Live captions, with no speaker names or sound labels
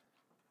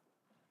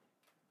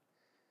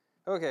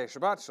Okay,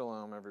 Shabbat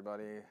Shalom,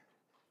 everybody.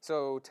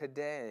 So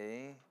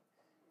today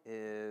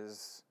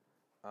is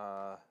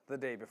the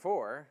day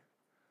before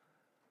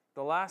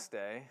the last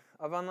day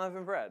of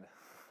unleavened bread.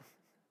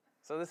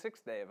 So the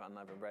 6th day of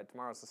unleavened bread.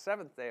 Tomorrow's the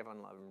 7th day of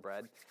unleavened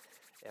bread,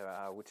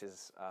 which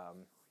is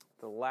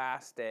the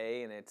last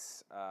day, and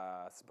it's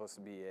supposed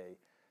to be a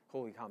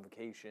holy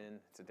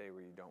convocation. It's a day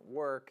where you don't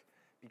work,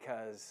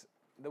 because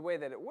the way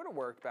that it would have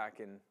worked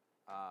back in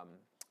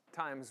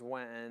times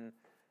when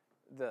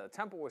the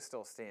temple was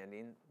still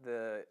standing,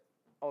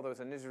 all those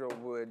in Israel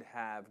would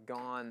have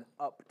gone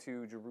up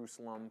to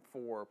Jerusalem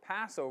for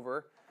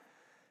Passover,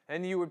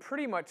 and you would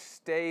pretty much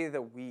stay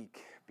the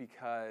week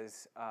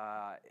because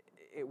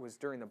it was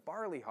during the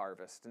barley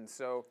harvest. And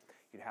so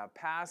you'd have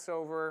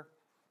Passover.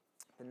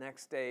 The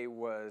next day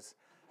was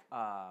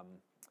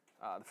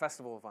the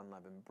Festival of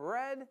Unleavened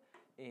Bread,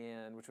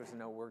 which was a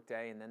no-work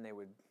day, and then they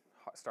would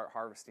start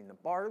harvesting the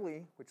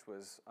barley, which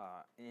was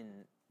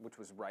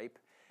ripe.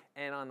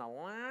 And on the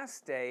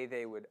last day,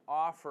 they would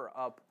offer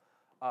up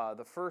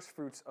the first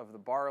fruits of the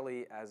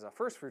barley as a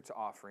first fruits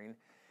offering.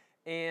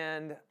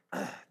 And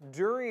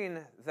during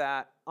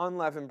that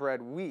unleavened bread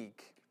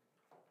week,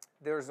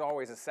 there's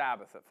always a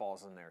Sabbath that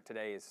falls in there.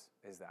 Today is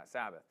that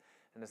Sabbath.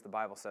 And as the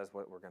Bible says,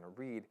 what we're going to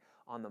read,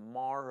 on the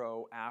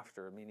morrow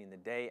after, meaning the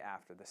day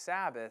after the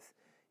Sabbath,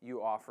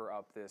 you offer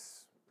up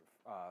this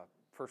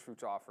first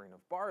fruits offering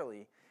of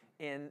barley.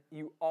 And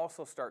you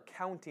also start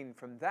counting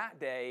from that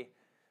day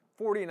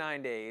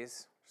 49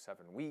 days,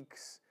 7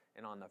 weeks,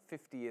 and on the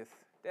 50th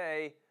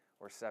day,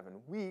 or 7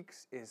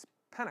 weeks, is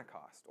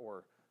Pentecost,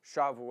 or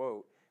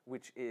Shavuot,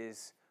 which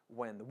is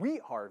when the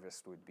wheat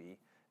harvest would be,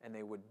 and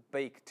they would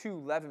bake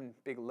 2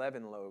 big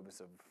leaven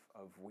loaves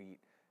of wheat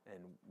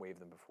and wave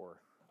them before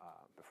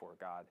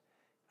God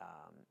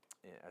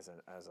as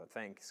a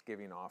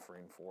thanksgiving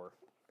offering for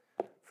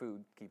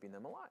food, keeping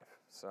them alive.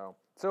 So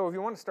if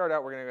you want to start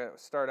out, we're going to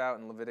start out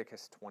in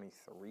Leviticus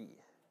 23.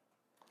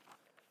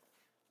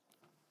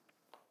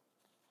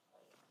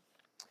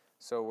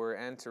 So we're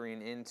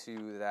entering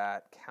into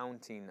that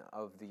counting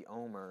of the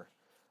omer.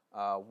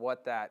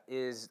 What that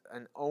is,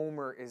 an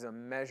omer is a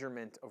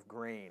measurement of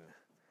grain.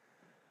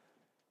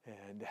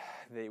 And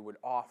they would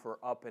offer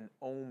up an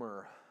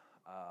omer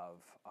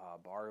of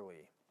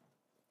barley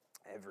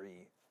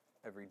every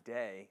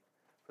day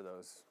for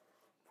those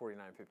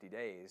 49, 50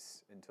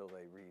 days until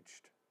they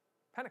reached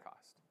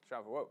Pentecost,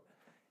 Shavuot.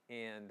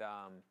 And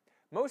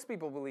most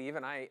people believe,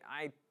 and I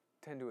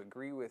tend to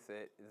agree with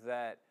it,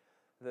 that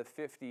the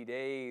 50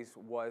 days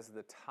was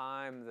the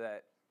time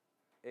that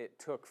it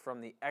took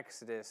from the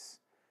Exodus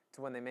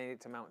to when they made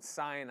it to Mount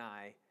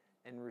Sinai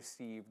and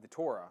received the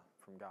Torah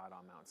from God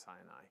on Mount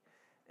Sinai.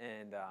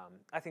 And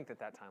I think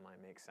that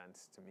timeline makes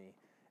sense to me,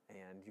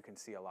 and you can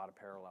see a lot of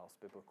parallels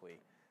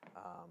biblically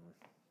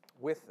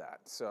with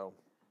that. So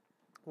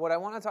what I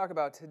want to talk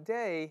about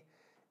today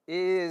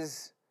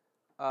is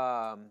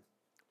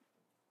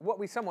what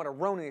we somewhat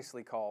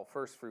erroneously call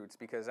first fruits,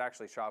 because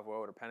actually Shavuot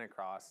or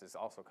Pentecost is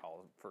also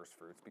called first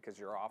fruits, because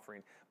you're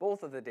offering,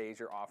 both of the days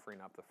you're offering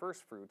up the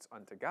first fruits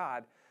unto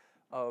God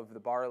of the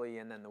barley,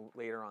 and then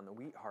later on the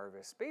wheat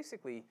harvest,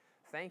 basically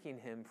thanking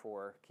Him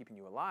for keeping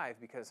you alive,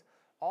 because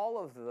all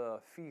of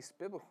the feasts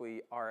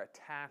biblically are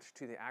attached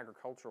to the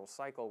agricultural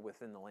cycle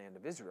within the land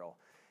of Israel,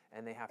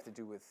 and they have to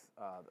do with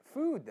the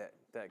food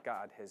that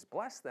God has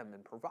blessed them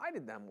and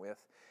provided them with,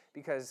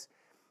 because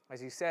as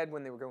He said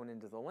when they were going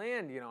into the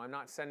land, I'm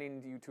not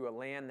sending you to a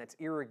land that's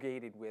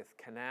irrigated with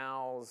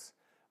canals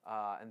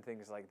and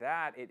things like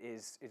that. It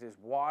is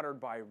watered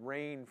by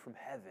rain from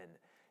heaven,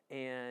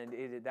 and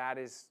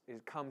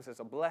it comes as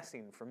a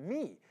blessing from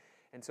me.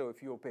 And so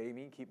if you obey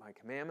me, keep my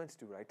commandments,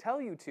 do what I tell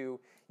you to,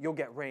 you'll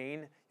get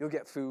rain, you'll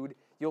get food,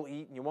 you'll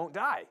eat, and you won't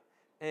die.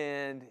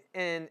 And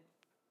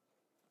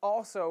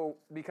also,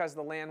 because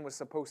the land was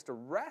supposed to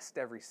rest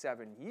every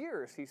 7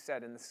 years, He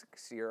said in the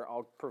 6th year,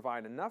 I'll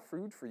provide enough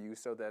food for you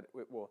so that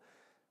it will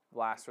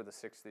last for the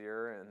 6th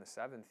year and the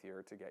 7th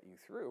year to get you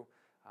through,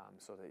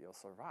 so that you'll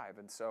survive.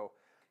 And so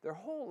their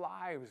whole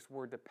lives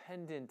were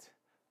dependent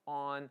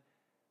on,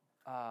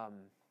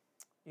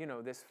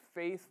 this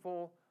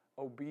faithful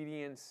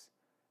obedience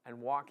and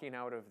walking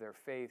out of their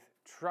faith,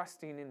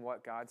 trusting in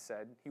what God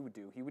said He would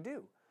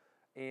do.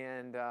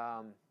 And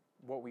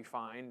what we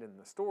find in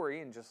the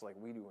story, and just like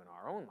we do in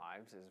our own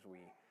lives, is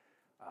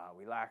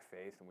we lack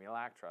faith and we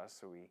lack trust,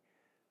 so we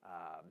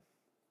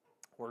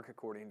work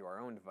according to our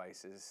own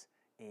devices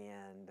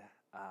and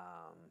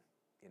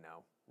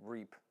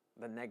reap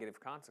the negative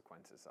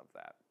consequences of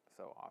that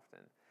so often.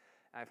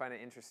 And I find it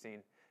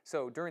interesting.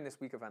 So during this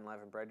week of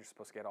unleavened bread, you're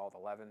supposed to get all the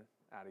leaven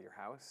out of your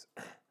house.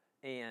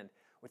 And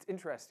what's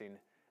interesting,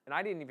 and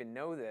I didn't even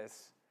know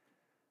this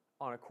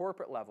on a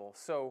corporate level,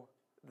 so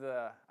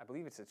I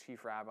believe it's the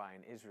chief rabbi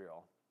in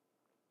Israel,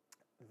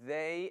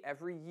 they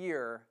every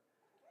year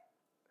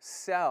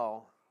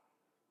sell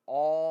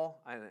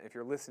all, and if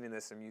you're listening to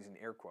this, I'm using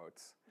air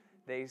quotes,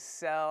 they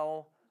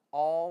sell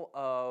all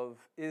of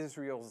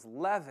Israel's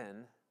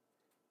leaven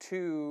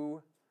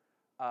to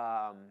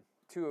a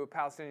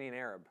Palestinian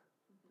Arab.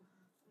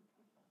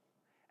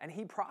 And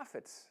he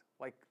profits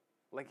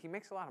Like he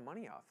makes a lot of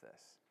money off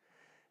this.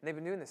 And they've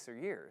been doing this for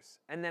years.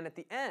 And then at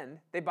the end,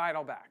 they buy it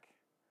all back.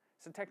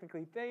 So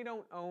technically, they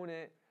don't own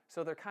it.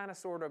 So they're kind of,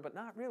 sort of, but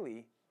not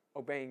really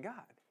obeying God.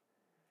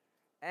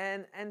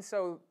 And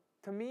so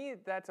to me,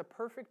 that's a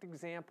perfect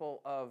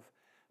example of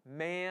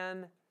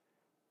man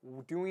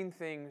doing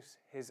things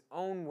his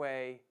own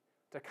way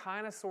to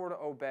kind of, sort of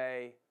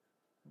obey,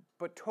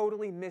 but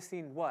totally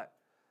missing what?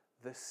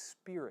 The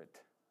spirit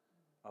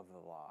of the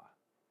law.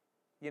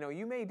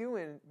 You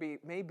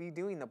may be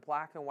doing the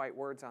black and white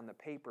words on the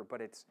paper,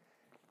 but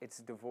it's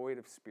devoid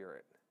of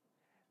spirit.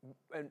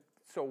 And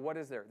so what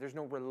is there? There's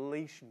no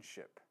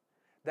relationship.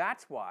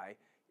 That's why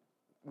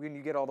when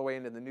you get all the way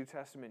into the New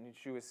Testament,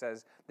 Yeshua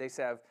says, they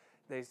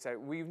say,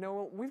 we've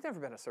never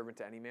been a servant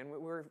to any man.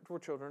 We're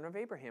children of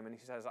Abraham. And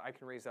he says, I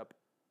can raise up,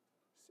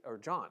 or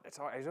John,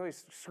 I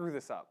always screw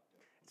this up.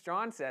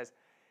 John says,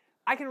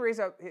 I can raise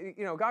up,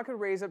 God could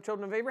raise up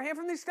children of Abraham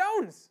from these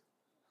stones.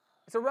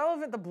 It's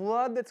irrelevant the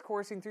blood that's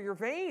coursing through your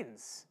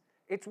veins.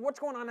 It's what's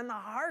going on in the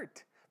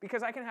heart.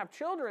 Because I can have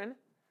children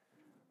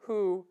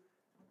who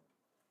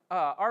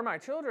are my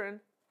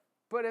children,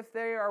 but if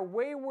they are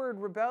wayward,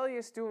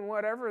 rebellious, doing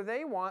whatever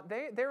they want,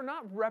 they're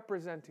not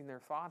representing their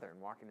father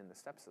and walking in the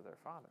steps of their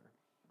father.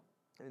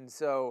 And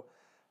so,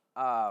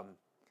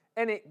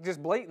 and it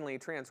just blatantly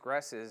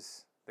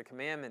transgresses the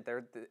commandment,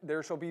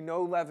 there shall be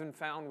no leaven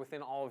found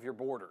within all of your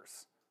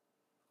borders.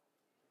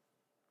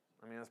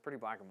 I mean, that's pretty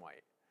black and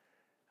white.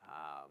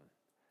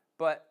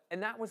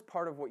 And that was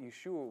part of what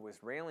Yeshua was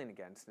railing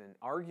against and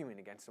arguing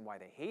against, and why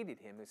they hated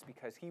him, is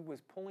because he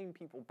was pulling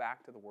people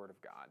back to the Word of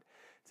God.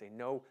 Saying,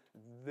 no,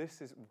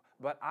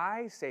 but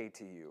I say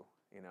to you,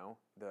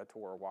 the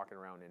Torah walking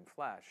around in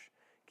flesh,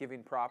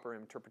 giving proper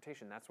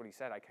interpretation. That's what he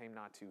said. I came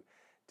not to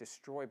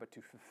destroy, but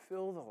to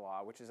fulfill the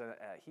law, which is a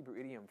Hebrew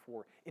idiom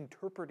for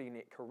interpreting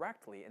it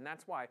correctly. And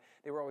that's why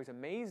they were always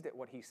amazed at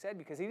what he said,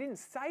 because he didn't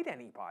cite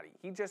anybody.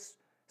 He just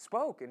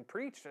spoke and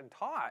preached and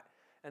taught.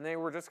 And they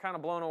were just kind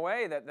of blown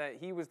away that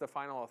he was the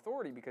final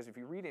authority, because if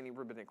you read any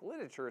rabbinic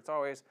literature, it's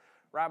always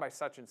Rabbi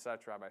such and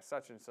such,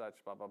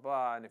 blah, blah,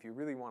 blah. And if you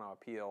really want to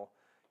appeal,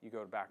 you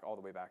go back all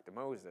the way back to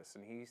Moses.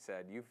 And he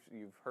said,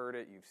 you've heard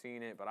it, you've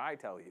seen it, but I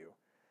tell you.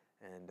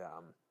 And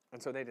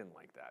so they didn't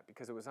like that,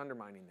 because it was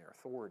undermining their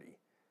authority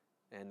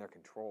and their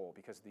control,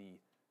 because the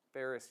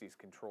Pharisees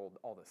controlled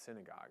all the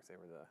synagogues. They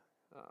were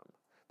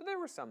but there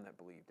were some that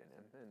believed in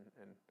him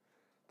and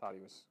thought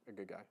he was a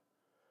good guy.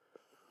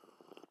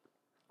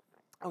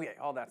 Okay,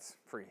 all that's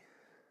free.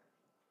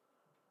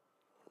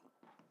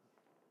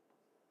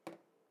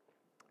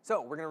 So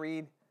we're going to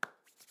read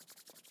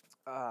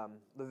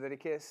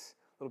Leviticus,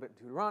 a little bit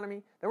in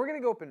Deuteronomy. Then we're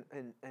going to go up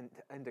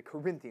into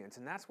Corinthians,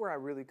 and that's where I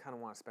really kind of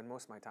want to spend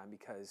most of my time,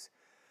 because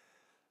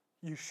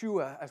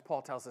Yeshua, as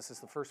Paul tells us, is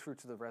the first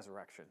fruits of the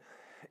resurrection.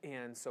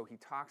 And so he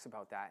talks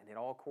about that, and it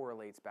all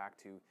correlates back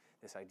to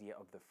this idea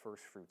of the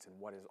first fruits and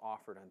what is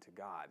offered unto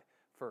God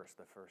first,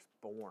 the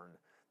firstborn,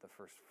 the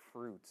first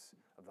fruits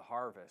of the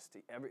harvest.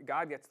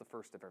 God gets the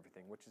first of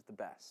everything, which is the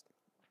best.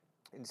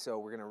 And so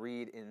we're going to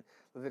read in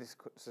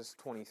Leviticus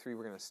 23.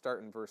 We're going to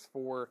start in verse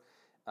 4,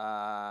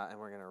 and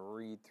we're going to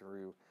read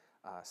through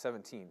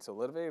 17. So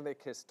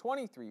Leviticus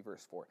 23,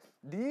 verse 4.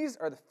 These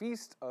are the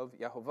feasts of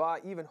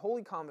Yehovah, even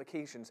holy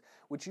convocations,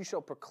 which you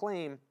shall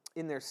proclaim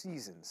in their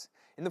seasons.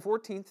 In the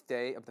 14th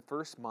day of the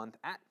first month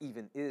at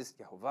even is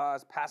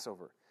Yehovah's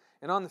Passover.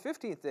 And on the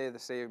 15th day of the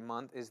same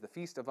month is the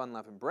feast of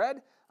unleavened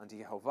bread unto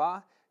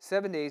Yehovah.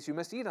 7 days you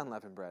must eat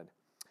unleavened bread.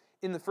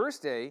 In the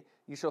first day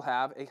you shall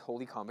have a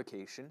holy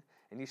convocation,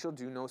 and you shall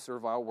do no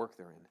servile work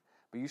therein.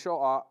 But you shall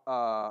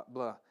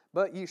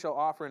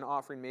offer an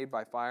offering made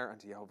by fire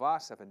unto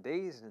Yehovah 7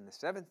 days, and in the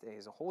seventh day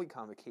is a holy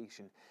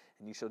convocation,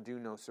 and you shall do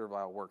no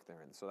servile work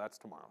therein. So that's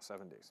tomorrow,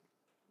 7 days.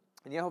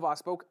 And Yehovah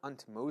spoke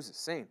unto Moses,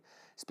 saying,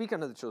 Speak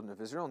unto the children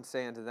of Israel, and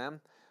say unto them,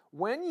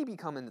 When ye be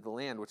come into the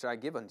land which I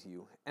give unto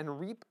you, and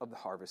reap of the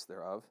harvest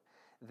thereof,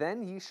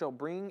 then ye shall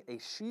bring a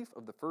sheaf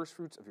of the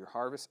firstfruits of your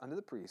harvest unto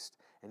the priest,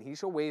 and he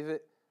shall wave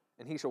it,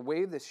 and he shall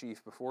wave the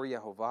sheaf before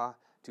Yehovah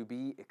to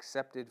be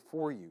accepted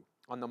for you.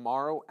 On the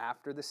morrow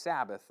after the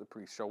Sabbath, the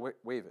priest shall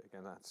wave it.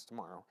 Again, that's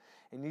tomorrow.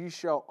 And ye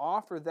shall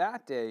offer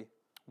that day,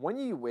 when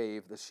ye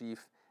wave the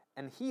sheaf,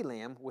 an he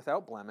lamb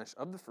without blemish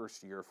of the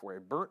first year for a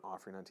burnt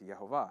offering unto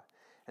Yehovah.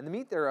 And the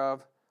meat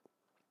thereof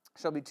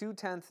shall be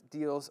 2/10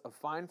 deals of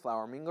fine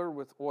flour mingled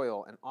with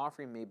oil, an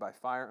offering made by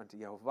fire unto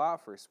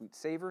Yehovah for a sweet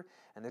savor,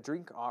 and the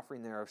drink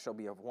offering thereof shall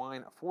be of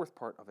wine, a fourth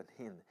part of an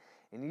hin.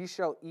 And ye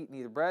shall eat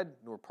neither bread,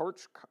 nor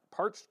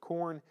parched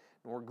corn,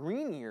 nor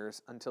green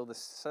ears, until the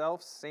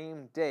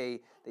selfsame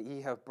day that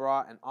ye have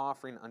brought an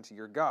offering unto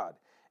your God.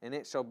 And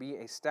it shall be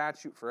a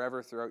statute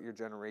forever throughout your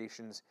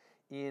generations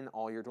in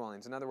all your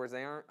dwellings. In other words,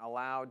 they aren't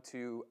allowed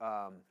to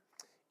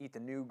eat the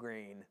new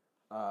grain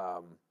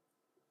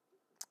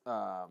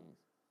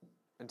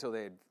until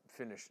they had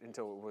finished,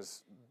 until it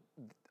was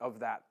of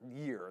that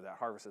year, that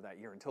harvest of that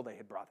year, until they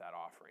had brought that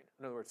offering.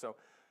 In other words, so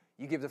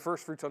you give the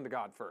first fruits unto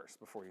God first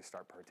before you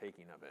start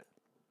partaking of it.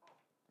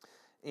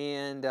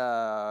 And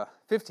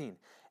 15,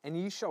 and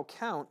ye shall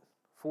count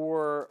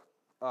for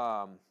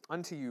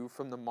unto you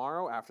from the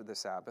morrow after the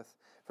Sabbath,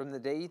 from the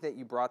day that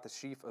you brought the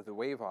sheaf of the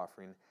wave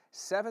offering,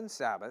 7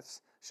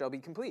 Sabbaths shall be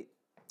complete.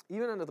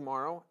 Even unto the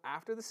morrow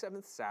after the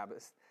 7th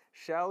Sabbath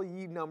shall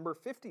ye number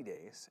 50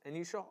 days, and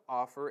you shall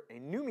offer a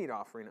new meat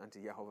offering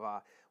unto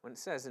Jehovah. When it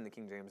says in the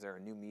King James there, a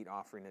new meat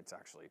offering, it's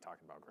actually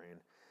talking about grain.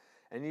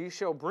 And ye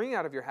shall bring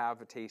out of your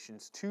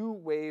habitations 2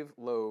 wave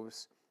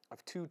loaves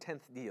of 2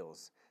 tenth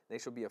deals. They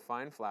shall be of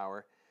fine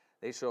flour.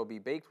 They shall be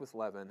baked with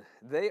leaven.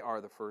 They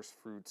are the first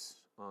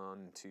fruits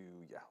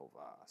unto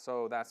Jehovah.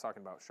 So that's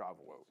talking about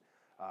Shavuot.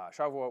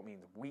 Shavuot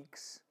means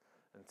weeks.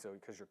 And so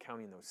because you're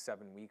counting those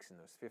 7 weeks and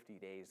those 50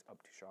 days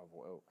up to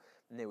Shavuot.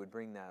 And they would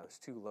bring those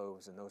 2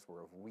 loaves, and those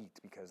were of wheat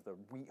because the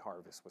wheat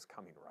harvest was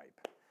coming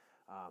ripe.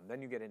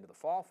 Then you get into the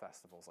fall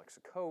festivals like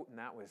Sukkot, and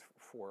that was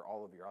for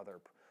all of your other,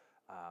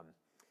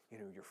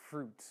 your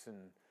fruits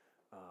and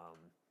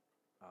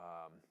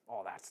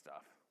all that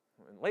stuff.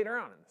 And later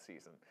on in the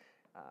season.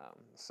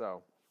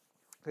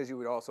 Because you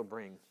would also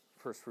bring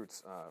first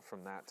fruits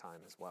from that time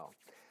as well.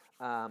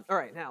 All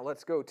right, now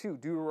let's go to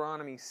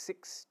Deuteronomy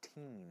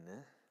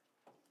 16.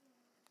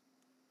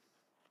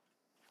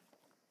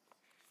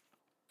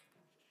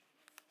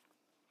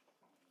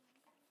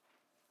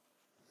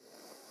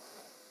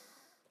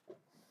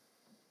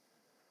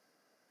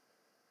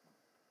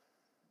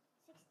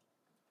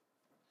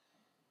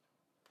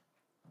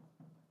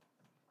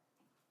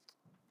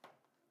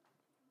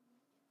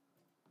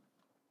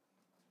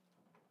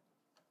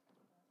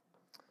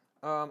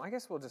 I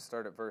guess we'll just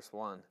start at verse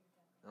 1,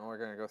 and we're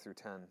going to go through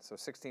 10. So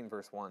 16,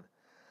 verse 1.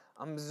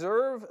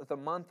 Observe the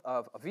month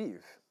of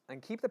Aviv,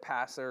 and keep the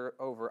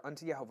Passover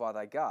unto Jehovah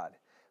thy God.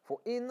 For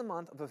in the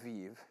month of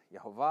Aviv,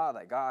 Jehovah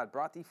thy God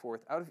brought thee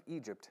forth out of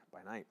Egypt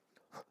by night.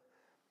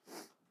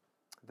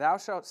 Thou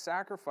shalt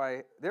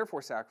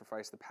therefore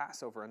sacrifice the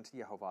Passover unto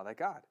Jehovah thy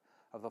God,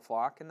 of the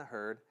flock and the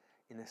herd,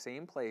 in the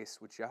same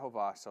place which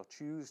Jehovah shall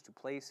choose to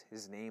place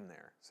his name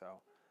there. So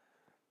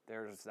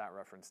there's that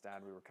reference,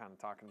 Dad. We were kind of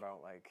talking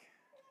about,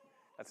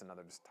 that's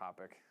another just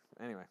topic.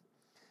 Anyway.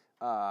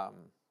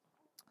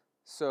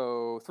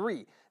 So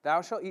 3,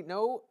 thou shalt eat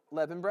no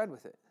leavened bread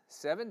with it.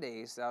 7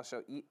 days thou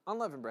shalt eat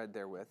unleavened bread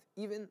therewith,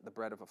 even the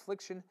bread of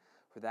affliction,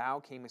 for thou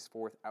camest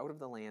forth out of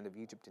the land of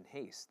Egypt in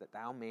haste, that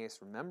thou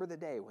mayest remember the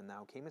day when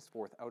thou camest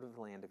forth out of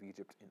the land of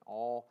Egypt in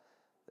all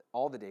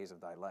the days of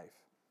thy life.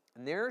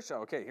 And here's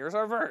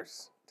our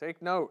verse.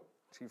 Take note,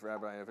 Chief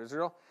Rabbi of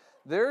Israel.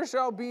 There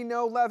shall be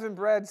no leavened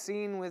bread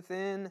seen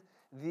within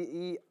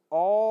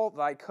all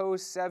thy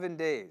coast 7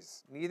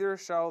 days. Neither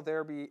shall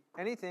there be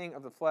anything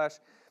of the flesh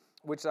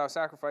which thou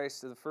sacrifice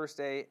to the first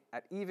day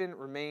at even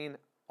remain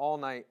all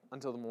night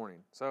until the morning.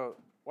 So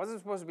wasn't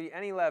supposed to be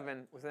any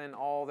leaven within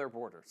all their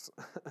borders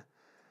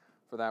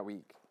for that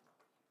week.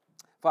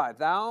 5,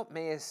 thou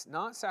mayest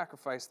not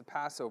sacrifice the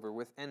Passover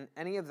within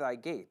any of thy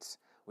gates,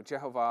 which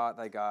Jehovah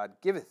thy God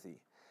giveth thee.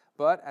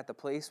 But at the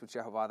place which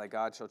Jehovah thy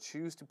God shall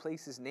choose to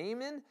place his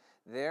name in,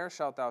 there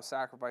shalt thou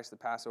sacrifice the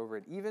Passover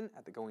at even,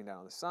 at the going down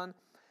of the sun,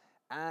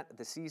 at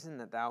the season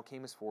that thou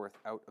camest forth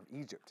out of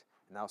Egypt.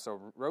 And thou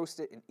shalt roast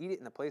it and eat it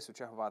in the place which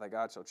Jehovah thy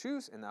God shall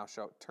choose, and thou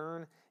shalt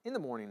turn in the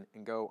morning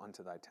and go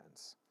unto thy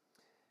tents.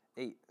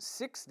 8,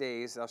 6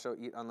 days thou shalt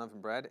eat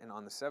unleavened bread, and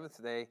on the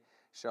 7th day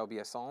shall be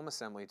a solemn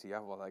assembly to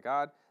Jehovah thy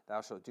God.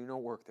 Thou shalt do no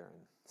work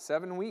therein.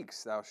 7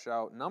 weeks thou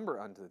shalt number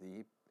unto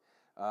thee.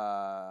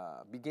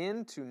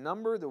 Begin to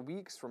number the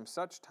weeks from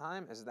such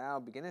time as thou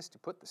beginnest to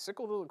put the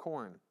sickle to the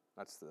corn.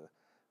 That's the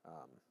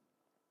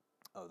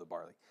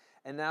barley.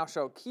 And thou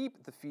shalt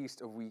keep the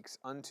feast of weeks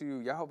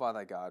unto Jehovah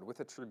thy God with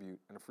a tribute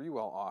and a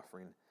freewill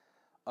offering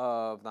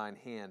of thine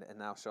hand, and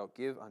thou shalt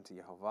give unto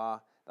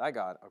Jehovah thy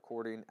God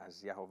according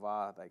as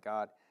Jehovah thy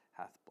God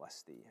hath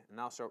blessed thee. And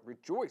thou shalt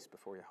rejoice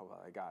before Jehovah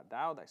thy God,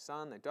 thou, thy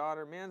son, thy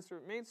daughter,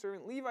 manservant,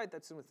 maidservant, Levite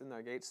that sitteth within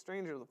thy gates,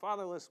 stranger, the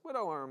fatherless,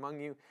 widow are among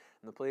you,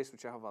 in the place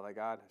which Jehovah thy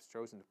God has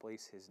chosen to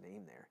place his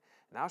name there.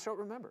 And thou shalt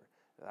remember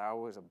that thou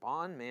was a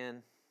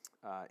bondman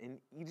in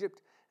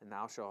Egypt, and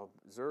thou shalt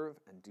observe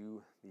and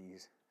do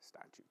these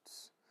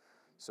statutes.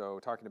 So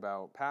talking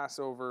about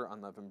Passover,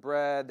 unleavened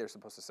bread, they're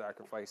supposed to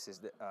sacrifice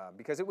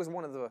because it was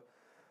one of the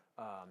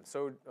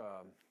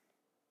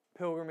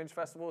pilgrimage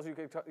festivals,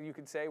 you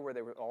could say, where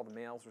all the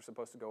males were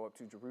supposed to go up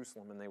to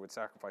Jerusalem and they would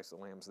sacrifice the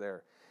lambs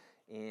there,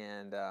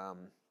 and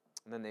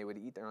then they would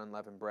eat their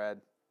unleavened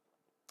bread,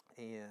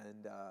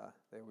 and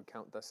they would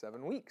count the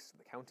 7 weeks,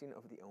 the counting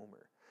of the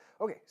Omer.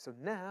 Okay, so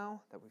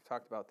now that we've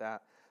talked about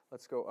that,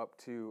 let's go up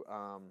to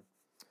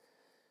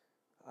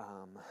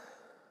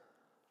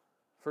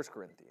 1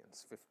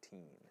 Corinthians 15.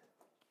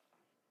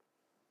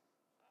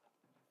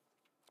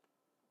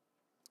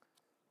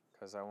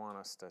 Because I want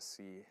us to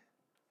see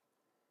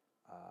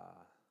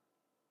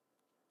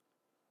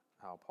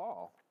how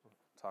Paul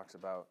talks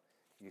about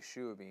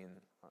Yeshua being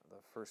the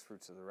first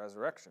fruits of the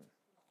resurrection.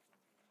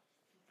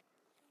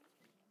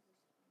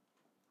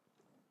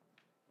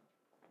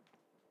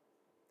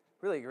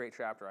 Really a great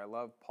chapter. I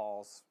love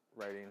Paul's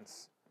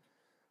writings.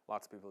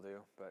 Lots of people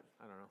do, but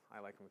I don't know. I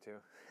like them too.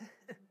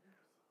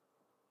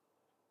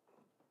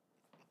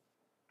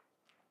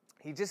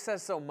 he just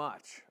says so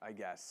much, I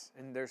guess.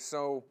 And there's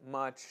so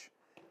much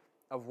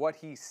of what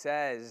he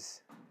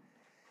says.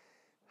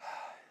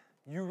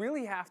 You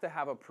really have to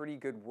have a pretty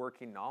good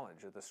working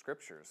knowledge of the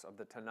scriptures, of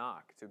the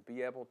Tanakh, to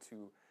be able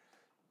to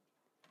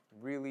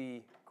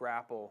really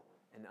grapple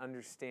and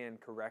understand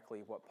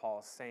correctly what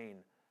Paul's saying.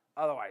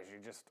 Otherwise, you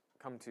just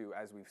come to,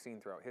 as we've seen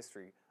throughout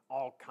history,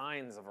 all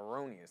kinds of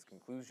erroneous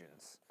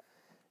conclusions.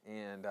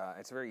 And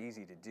it's very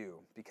easy to do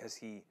because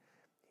he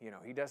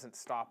doesn't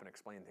stop and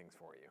explain things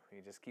for you.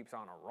 He just keeps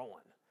on a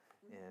rolling.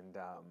 And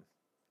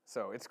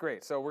so it's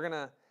great. So we're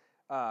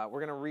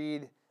gonna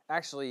read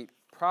actually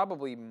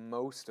probably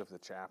most of the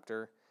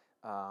chapter,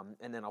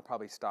 and then I'll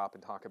probably stop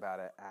and talk about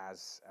it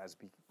as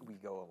we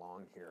go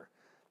along here,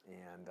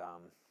 and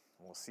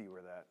we'll see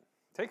where that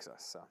takes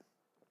us.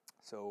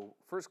 So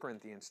 1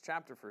 Corinthians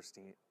chapter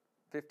 15,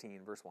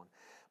 verse 1.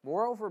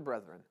 Moreover,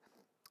 brethren,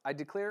 I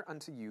declare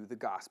unto you the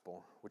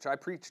gospel, which I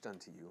preached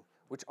unto you,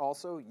 which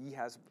also ye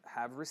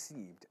have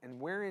received, and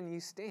wherein ye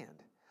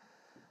stand,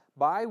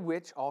 by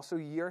which also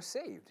ye are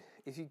saved,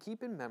 if you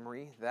keep in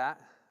memory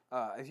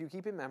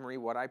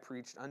what I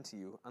preached unto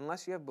you,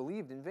 unless you have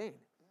believed in vain.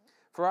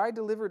 For I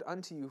delivered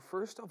unto you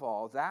first of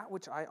all that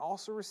which I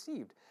also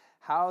received,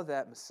 how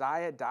that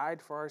Messiah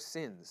died for our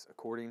sins,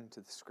 according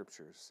to the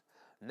Scriptures,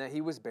 and that he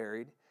was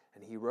buried,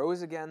 and he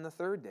rose again the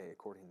third day,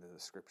 according to the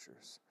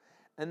Scriptures,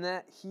 and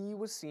that he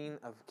was seen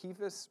of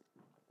Cephas,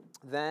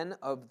 then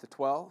of the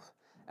 12.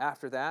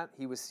 After that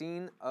he was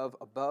seen of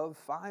above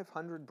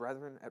 500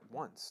 brethren at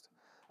once,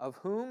 of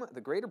whom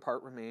the greater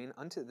part remain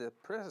unto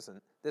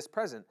this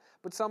present,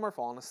 but some are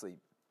fallen asleep.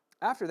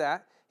 After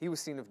that he was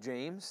seen of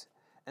James,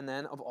 and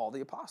then of all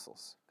the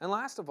apostles. And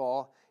last of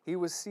all he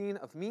was seen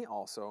of me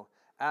also,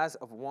 as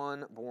of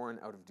one born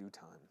out of due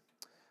time.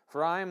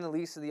 For I am the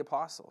least of the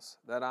apostles,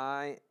 that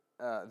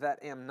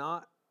am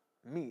not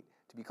meet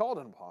to be called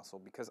an apostle,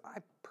 because I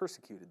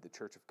persecuted the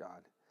church of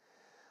God.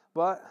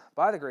 But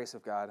by the grace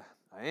of God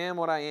I am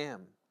what I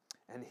am,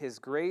 and his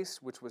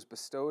grace which was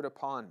bestowed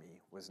upon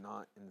me was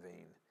not in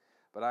vain.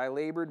 But I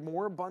labored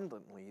more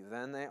abundantly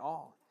than they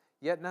all,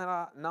 yet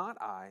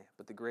not I,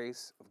 but the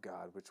grace of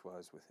God which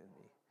was within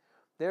me.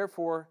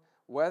 Therefore,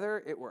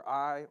 whether it were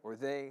I or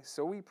they,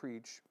 so we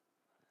preach,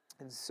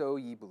 and so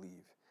ye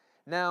believe.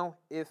 Now,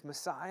 if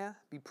Messiah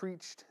be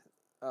preached,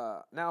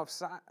 now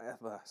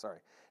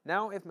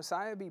if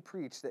Messiah be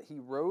preached that he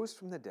rose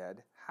from the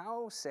dead,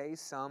 how say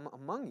some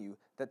among you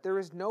that there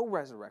is no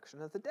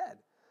resurrection of the dead?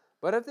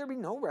 But if there be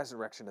no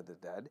resurrection of the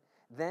dead,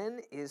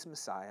 then is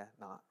Messiah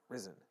not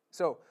risen.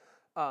 So,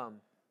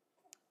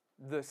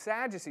 the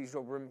Sadducees,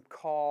 you'll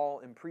recall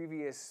in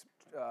previous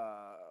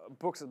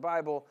books of the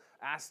Bible,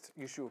 asked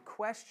Yeshua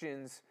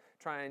questions,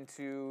 trying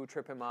to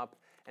trip him up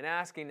and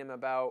asking him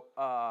about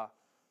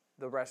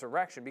the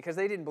resurrection, because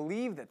they didn't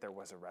believe that there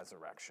was a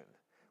resurrection.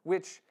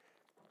 Which,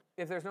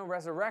 if there's no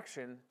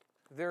resurrection,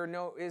 there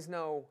is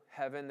no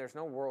heaven, there's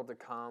no world to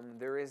come,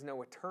 there is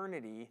no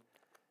eternity,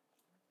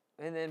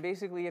 and then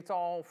basically it's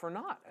all for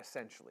naught,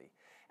 essentially.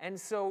 And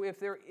so if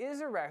there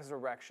is a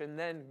resurrection,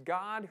 then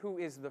God, who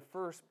is the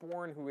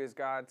firstborn, who is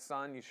God's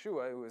Son,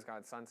 Yeshua, who is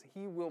God's Son,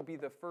 he will be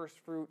the first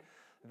fruit,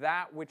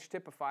 that which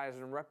typifies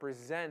and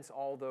represents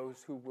all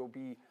those who will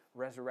be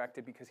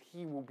resurrected, because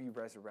he will be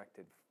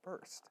resurrected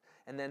first.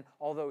 And then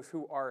all those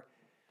who are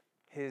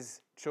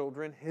his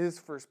children, his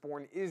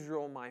firstborn,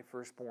 Israel, my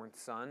firstborn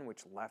son,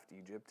 which left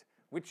Egypt,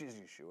 which is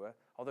Yeshua,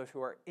 all those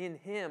who are in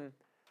him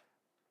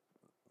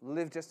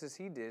live just as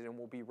he did and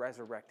will be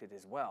resurrected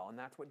as well. And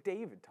that's what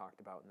David talked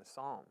about in the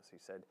Psalms. He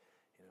said,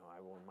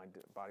 my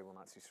body will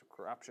not see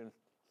corruption,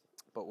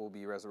 but will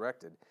be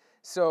resurrected.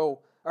 So,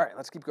 all right,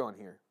 let's keep going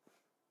here.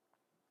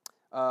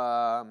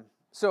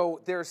 So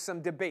there's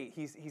some debate.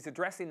 He's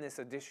addressing this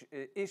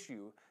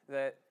issue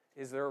that,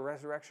 is there a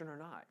resurrection or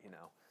not,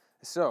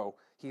 So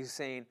he's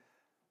saying,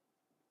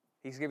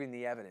 he's giving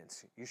the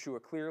evidence.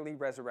 Yeshua clearly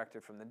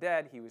resurrected from the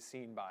dead. He was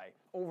seen by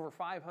over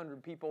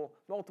 500 people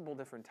multiple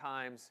different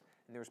times,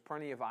 and there's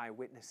plenty of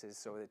eyewitnesses,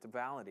 so it's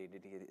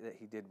validated that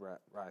he did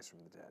rise from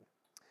the dead.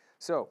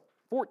 So,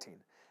 14.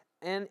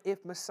 And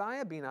if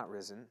Messiah be not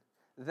risen,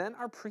 then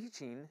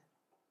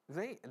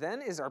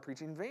is our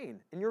preaching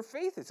vain, and your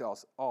faith is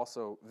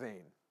also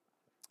vain.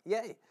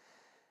 Yea,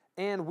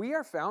 and we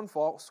are found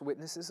false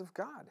witnesses of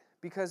God,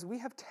 because we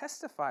have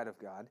testified of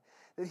God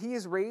that he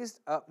has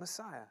raised up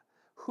Messiah,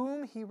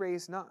 whom he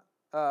raised not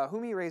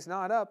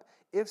up,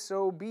 if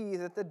so be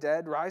that the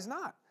dead rise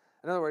not.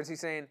 In other words, he's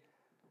saying,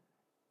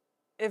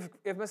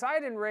 if Messiah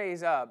didn't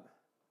raise up,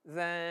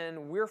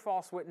 then we're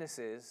false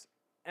witnesses,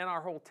 and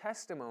our whole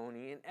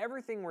testimony and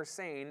everything we're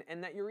saying,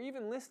 and that you're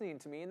even listening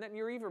to me, and that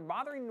you're even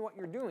bothering what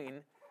you're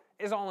doing,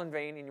 is all in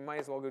vain, and you might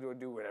as well go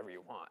do whatever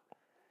you want.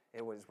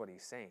 It was what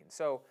he's saying.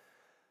 So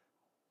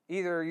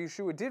either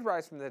Yeshua did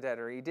rise from the dead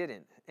or he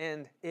didn't.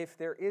 And if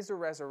there is a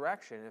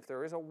resurrection, if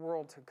there is a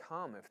world to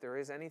come, if there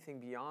is anything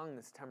beyond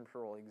this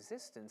temporal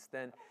existence,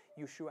 then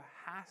Yeshua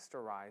has to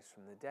rise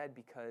from the dead,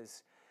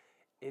 because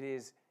it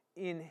is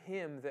in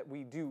him that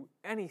we do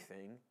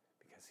anything,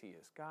 because he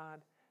is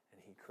God,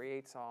 and he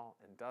creates all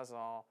and does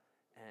all,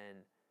 and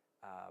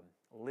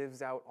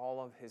lives out all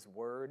of his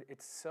word.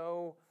 It's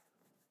so,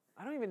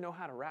 I don't even know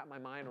how to wrap my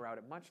mind around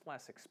it, much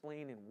less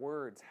explain in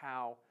words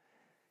how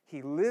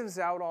he lives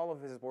out all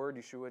of his word,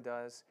 Yeshua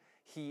does.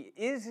 He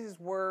is his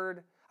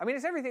word. I mean,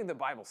 it's everything the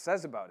Bible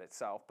says about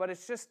itself, but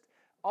it's just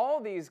all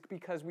these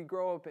because we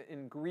grow up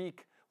in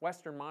Greek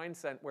Western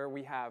mindset where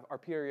we have our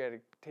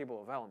periodic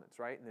table of elements,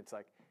 right? And it's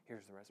like,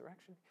 here's the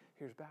resurrection,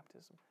 here's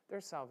baptism,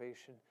 there's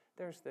salvation,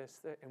 there's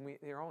this, and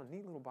they're all in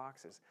neat little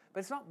boxes. But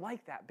it's not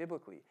like that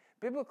biblically.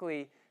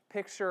 Biblically,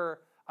 picture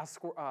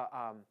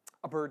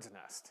a bird's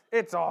nest.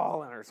 It's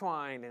all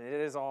intertwined, and it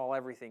is all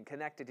everything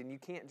connected, and you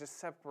can't just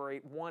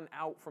separate one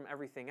out from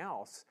everything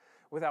else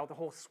without the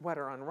whole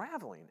sweater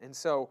unraveling. And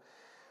so,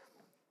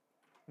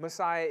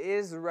 Messiah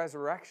is the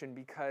resurrection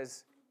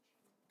because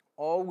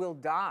all will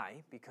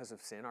die because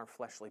of sin, our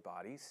fleshly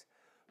bodies,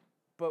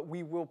 but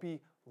we will be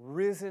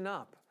risen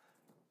up,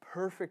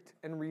 perfect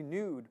and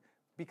renewed,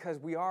 because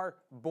we are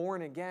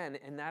born again,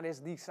 and that is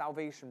the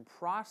salvation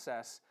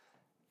process,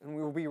 and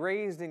we will be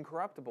raised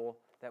incorruptible,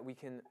 that we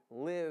can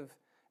live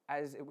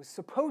as it was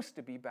supposed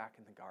to be back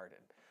in the garden.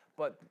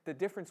 But the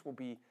difference will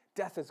be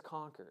death is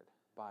conquered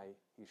by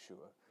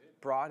Yeshua,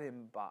 brought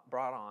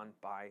on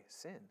by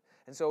sin.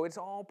 And so it's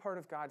all part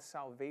of God's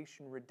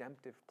salvation,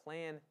 redemptive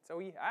plan. So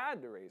he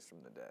had to raise from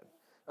the dead.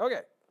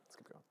 Okay, let's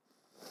keep going.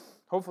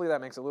 Hopefully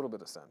that makes a little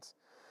bit of sense.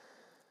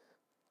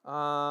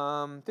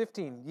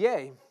 15,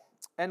 yea,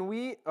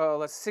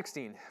 and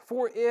 16.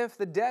 For if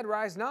the dead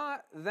rise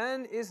not,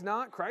 then is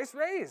not Christ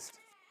raised.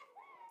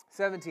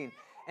 17,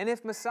 and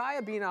if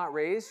Messiah be not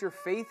raised, your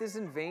faith is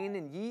in vain,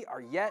 and ye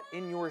are yet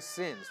in your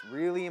sins.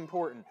 Really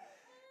important.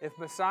 If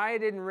Messiah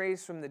didn't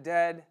raise from the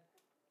dead,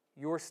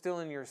 you're still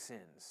in your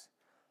sins.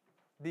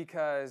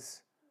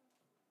 Because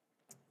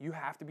you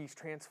have to be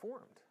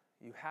transformed.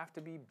 You have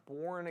to be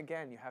born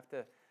again.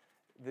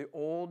 The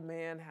old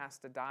man has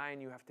to die,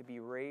 and you have to be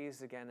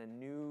raised again, a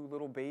new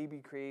little baby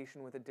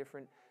creation with a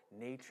different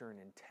nature and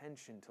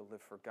intention to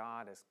live for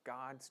God as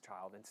God's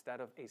child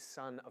instead of a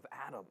son of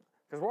Adam.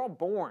 Because we're all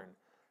born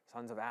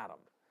sons of Adam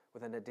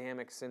with an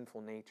Adamic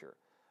sinful nature.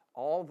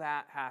 All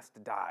that has to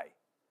die,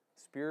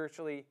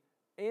 spiritually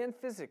and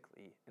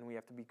physically, and we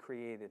have to be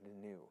created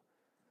anew.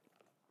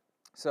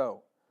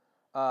 So,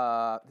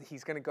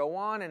 he's going to go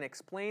on and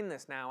explain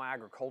this now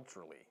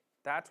agriculturally.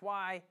 That's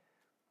why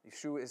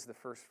Yeshua is the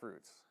first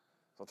fruits.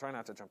 So I'll try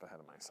not to jump ahead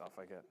of myself.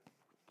 I get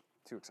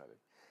too excited.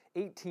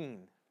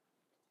 18.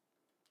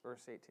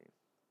 Verse 18.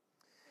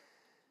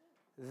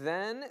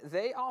 Then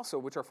they also,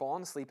 which are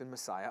fallen asleep in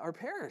Messiah, are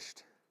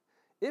perished.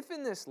 If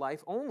in this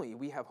life only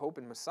we have hope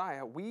in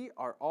Messiah, we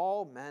are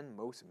all men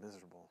most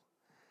miserable.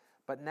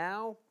 But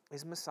now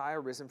is Messiah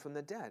risen from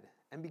the dead,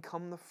 and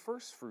become the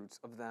firstfruits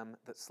of them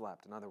that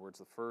slept. In other words,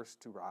 the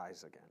first to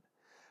rise again.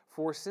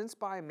 For since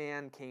by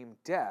man came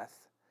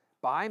death,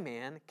 by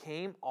man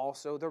came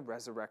also the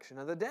resurrection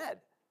of the dead.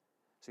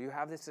 So you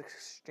have this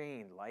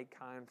exchange, like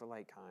kind for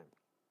like kind.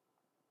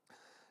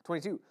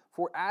 22,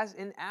 for as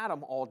in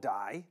Adam all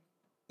die,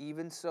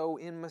 even so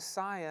in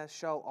Messiah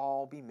shall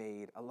all be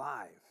made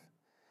alive.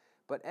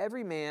 But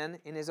every man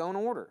in his own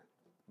order.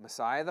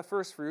 Messiah the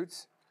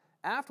firstfruits,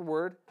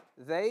 afterward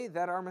they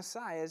that are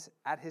Messiahs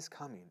at his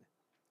coming.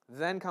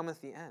 Then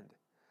cometh the end,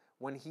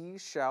 when he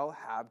shall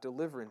have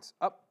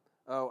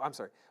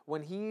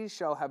when he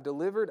shall have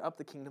delivered up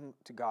the kingdom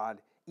to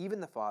God, even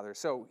the Father.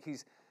 So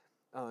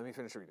let me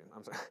finish reading.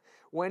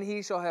 When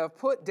he shall have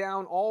put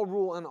down all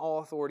rule and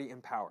all authority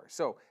and power.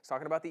 So he's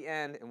talking about the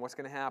end and what's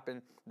going to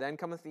happen. Then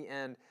cometh the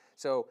end.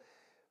 So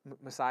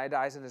Messiah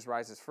dies and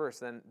rises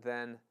first.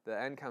 Then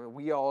the end cometh.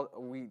 We all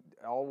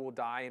will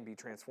die and be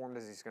transformed,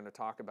 as he's going to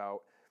talk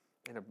about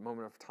in a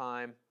moment of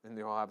time. And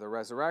they'll have the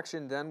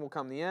resurrection. Then will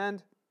come the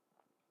end.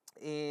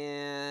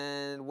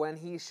 And when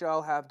he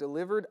shall have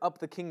delivered up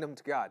the kingdom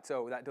to God.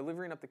 So that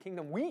delivering up the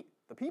kingdom, we,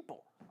 the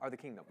people, are the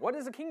kingdom. What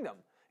is a kingdom?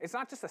 It's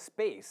not just a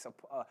space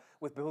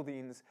with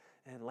buildings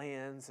and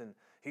lands and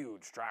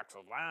huge tracts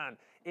of land.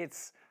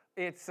 It's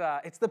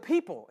the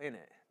people in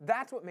it.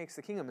 That's what makes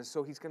the kingdom. And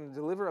so he's going to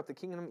deliver up the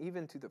kingdom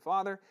even to the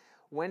Father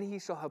when he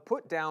shall have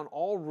put down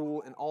all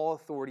rule and all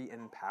authority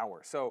and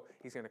power. So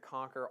he's going to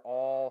conquer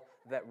all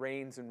that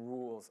reigns and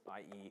rules,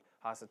 i.e.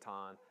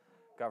 Hasatan,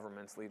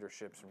 governments,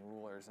 leaderships, and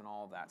rulers, and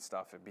all that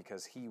stuff,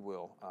 because he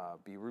will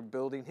be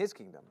rebuilding his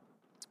kingdom.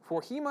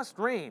 For he must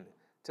reign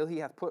till he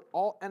hath put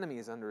all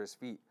enemies under his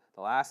feet.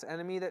 The last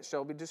enemy that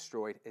shall be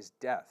destroyed is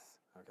death.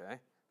 Okay?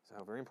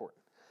 So very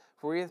important.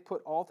 For he hath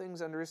put all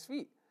things under his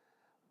feet.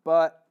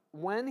 But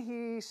when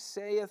he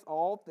saith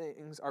all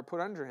things are put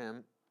under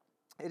him,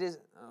 it is...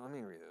 let me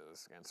read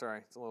this again. Sorry,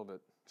 it's a little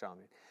bit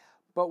challenging.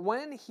 But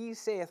when he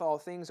saith all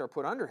things are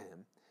put under him,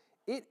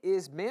 it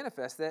is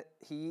manifest that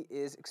he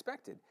is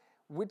expected,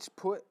 which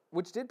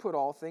did put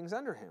all things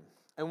under him.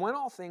 And when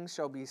all things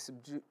shall be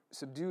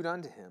subdued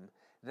unto him,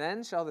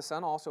 then shall the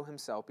Son also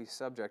himself be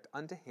subject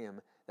unto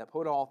him that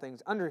put all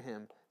things under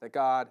him, that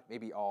God may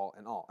be all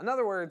in all. In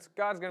other words,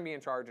 God's going to be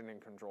in charge and in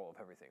control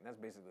of everything. That's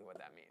basically what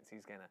that means.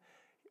 He's going to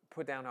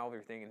put down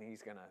everything, and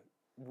he's going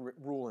to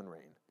rule and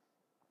reign,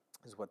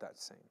 is what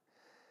that's saying.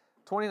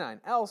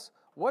 29. Else,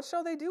 what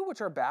shall they do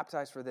which are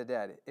baptized for the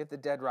dead, if the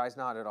dead rise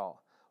not at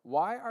all?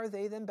 Why are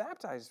they then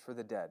baptized for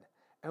the dead?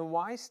 And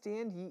why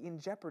stand ye in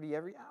jeopardy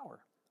every hour?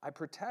 I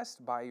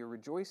protest by your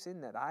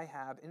rejoicing that I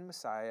have in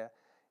Messiah,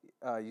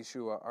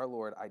 Yeshua, our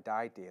Lord, I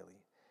die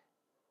daily.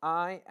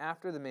 I,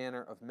 after the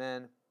manner of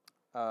men,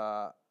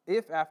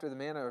 if after the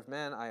manner of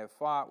men I have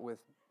fought with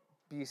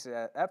beasts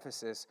at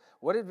Ephesus,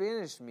 what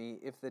advantaged me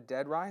if the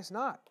dead rise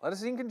not? Let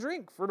us eat and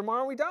drink, for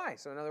tomorrow we die.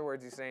 So in other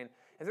words, he's saying,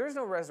 if there is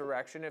no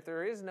resurrection, if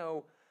there is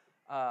no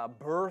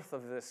birth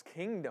of this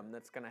kingdom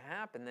that's going to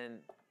happen, then,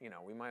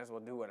 we might as well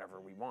do whatever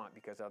we want,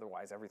 because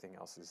otherwise everything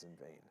else is in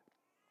vain.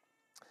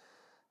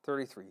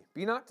 33.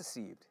 Be not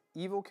deceived.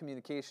 Evil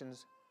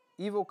communications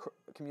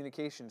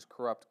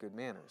corrupt good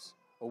manners.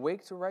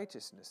 Awake to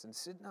righteousness and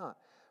sin not,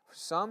 for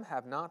some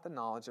have not the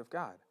knowledge of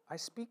God. I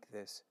speak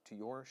this to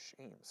your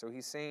shame. So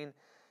he's saying,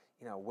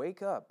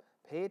 wake up,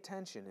 pay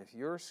attention. If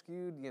you're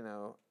skewed,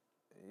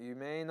 you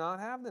may not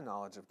have the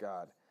knowledge of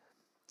God.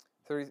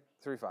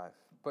 35.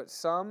 But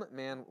some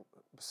man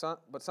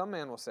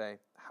will say,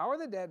 how are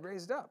the dead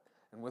raised up?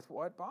 And with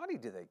what body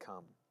do they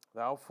come?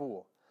 Thou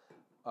fool.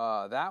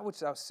 That which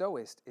thou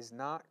sowest is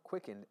not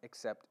quickened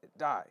except it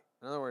die.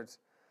 In other words,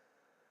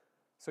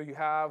 so you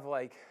have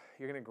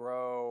you're going to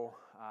grow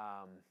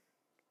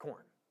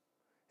corn.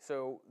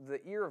 So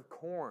the ear of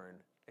corn,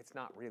 it's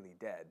not really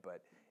dead,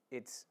 but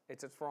it's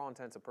for all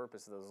intents and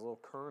purposes, those little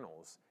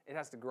kernels. It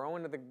has to go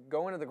into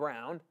the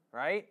ground,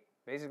 right?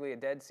 Basically a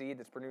dead seed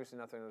that's producing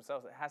nothing of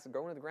itself. It has to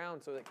go into the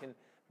ground so that it can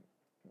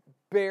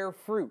bear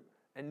fruit,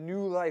 and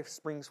new life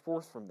springs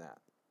forth from that.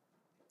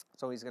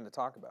 So he's going to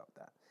talk about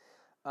that.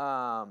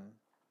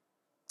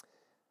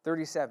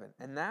 37.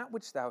 And that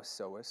which thou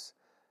sowest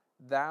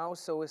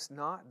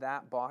not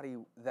that body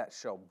that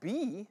shall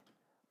be,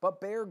 but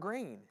bear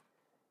grain.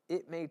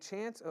 It may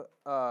chance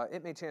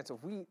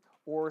of wheat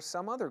or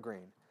some other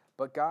grain.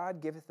 But God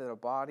giveth it a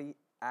body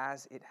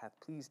as it hath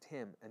pleased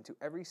him, and to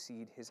every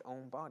seed his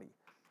own body.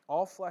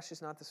 All flesh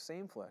is not the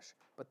same flesh,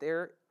 but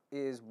there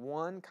is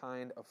one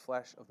kind of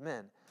flesh of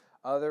men,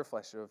 other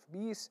flesh of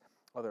beasts,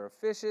 other of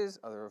fishes,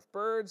 other of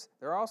birds.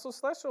 There are also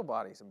celestial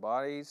bodies and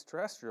bodies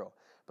terrestrial.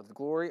 But the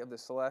glory of the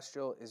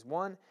celestial is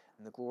one,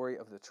 and the glory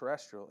of the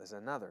terrestrial is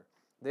another.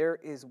 There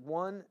is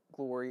one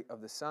glory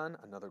of the sun,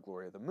 another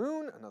glory of the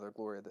moon, another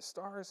glory of the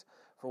stars.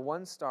 For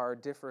one star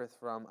differeth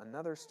from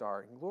another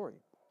star in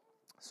glory.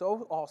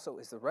 So also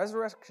is the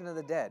resurrection of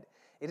the dead.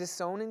 It is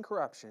sown in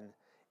corruption,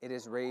 it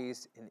is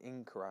raised in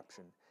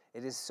incorruption.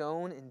 It is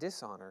sown in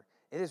dishonor,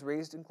 it is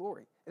raised in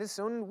glory. It is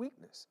sown in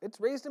weakness,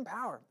 it's raised in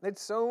power. It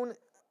is sown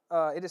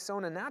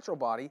a natural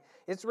body,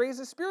 it's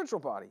raised a spiritual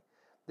body.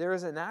 There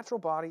is a natural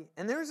body,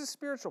 and there is a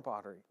spiritual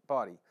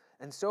body.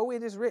 And so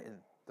it is written,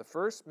 the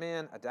first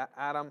man,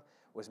 Adam,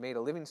 was made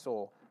a living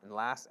soul, and the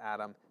last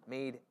Adam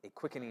made a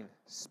quickening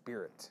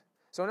spirit.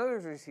 So in other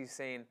words, he's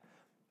saying,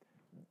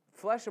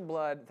 flesh and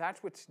blood, that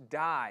which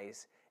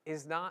dies,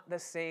 is not the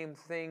same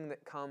thing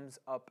that comes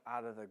up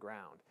out of the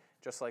ground.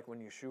 Just like when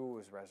Yeshua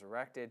was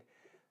resurrected,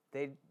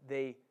 he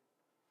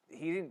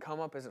didn't come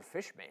up as a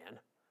fish man,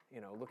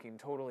 looking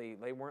totally,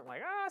 they weren't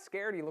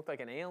scared. He looked like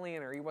an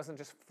alien, or he wasn't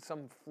just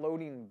some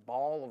floating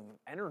ball of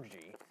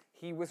energy.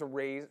 He was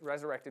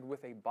resurrected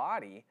with a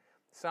body,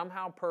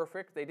 somehow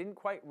perfect. They didn't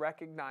quite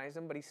recognize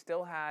him, but he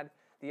still had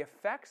the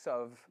effects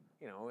of,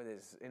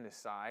 in his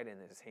side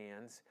and his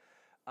hands,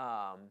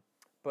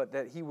 but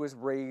that he was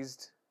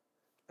raised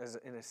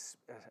in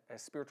a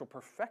spiritual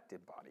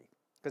perfected body,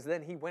 because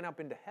then he went up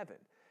into heaven,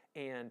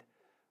 and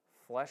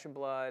flesh and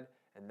blood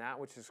and that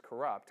which is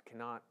corrupt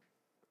cannot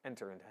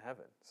enter into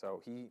heaven.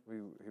 So he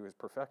was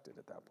perfected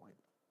at that point.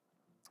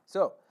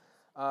 So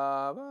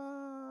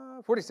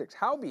 46.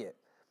 Howbeit,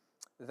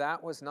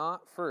 that was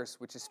not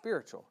first which is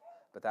spiritual,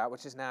 but that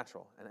which is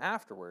natural, and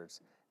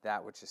afterwards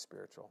that which is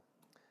spiritual.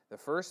 The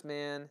first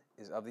man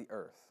is of the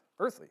earth,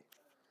 earthly.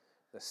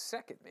 The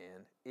second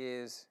man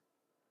is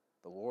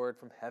the Lord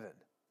from heaven.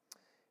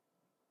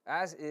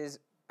 As is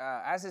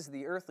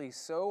the earthly,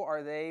 so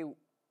are they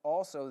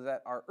also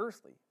that are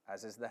earthly.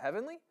 As is the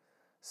heavenly,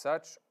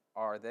 such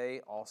are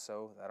they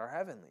also that are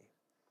heavenly.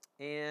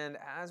 And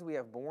as we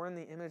have borne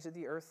the image of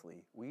the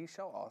earthly, we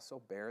shall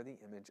also bear the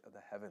image of the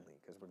heavenly,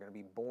 because we're going to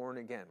be born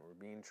again. We're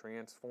being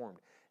transformed.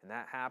 And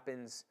that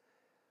happens,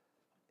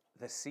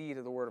 the seed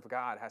of the Word of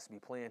God has to be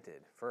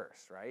planted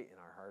first, right, in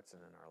our hearts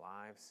and in our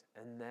lives.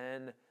 And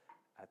then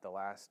at the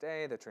last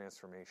day, the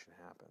transformation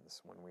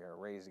happens when we are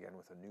raised again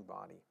with a new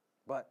body.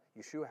 But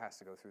Yeshua has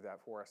to go through that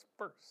for us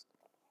first.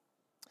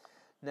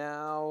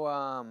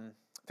 Now,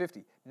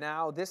 50.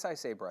 Now this I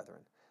say,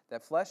 brethren,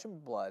 that flesh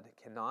and blood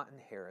cannot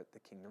inherit the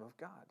kingdom of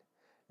God,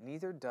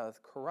 neither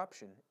doth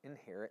corruption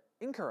inherit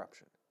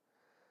incorruption.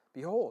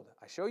 Behold,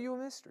 I show you a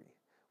mystery.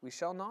 We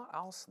shall not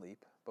all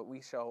sleep, but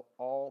we shall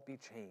all be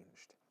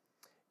changed.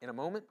 In a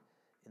moment,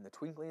 in the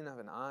twinkling of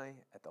an eye,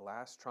 at the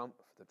last trump,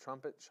 the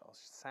trumpet shall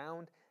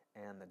sound,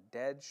 and the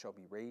dead shall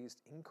be raised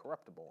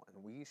incorruptible,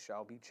 and we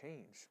shall be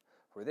changed.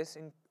 For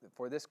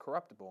this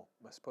corruptible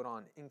must put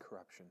on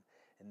incorruption,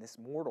 and this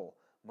mortal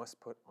must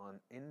put on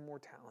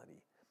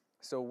immortality.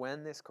 So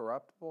when this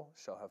corruptible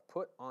shall have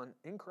put on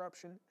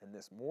incorruption, and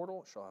this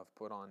mortal shall have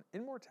put on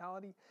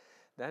immortality,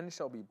 then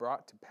shall be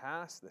brought to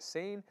pass the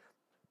saying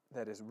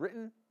that is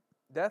written,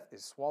 death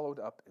is swallowed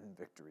up in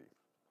victory.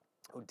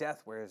 O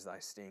death, where is thy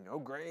sting? O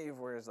grave,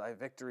 where is thy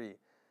victory?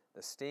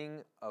 The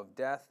sting of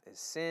death is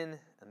sin,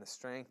 and the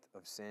strength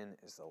of sin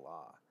is the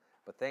law.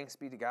 But thanks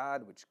be to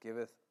God, which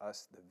giveth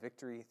us the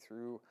victory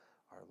through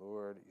our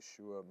Lord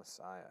Yeshua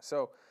Messiah.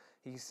 So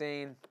he's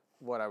saying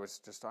what I was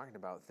just talking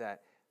about,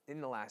 that in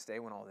the last day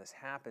when all this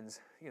happens,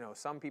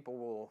 some people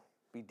will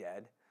be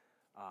dead,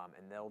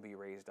 and they'll be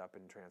raised up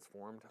and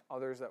transformed.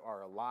 Others that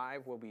are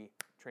alive will be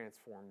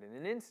transformed in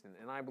an instant.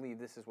 And I believe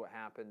this is what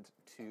happened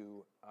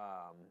to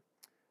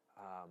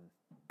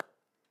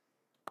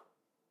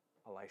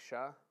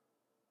Elisha.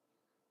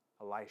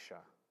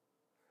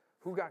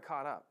 Who got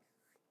caught up?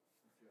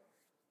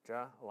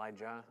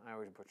 Elijah. I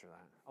always butcher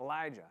that.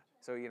 Elijah.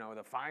 So,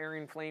 the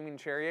firing, flaming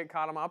chariot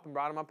caught him up and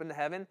brought him up into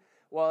heaven.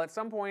 Well, at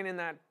some point in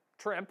that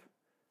trip,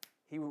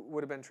 he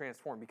would have been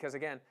transformed. Because,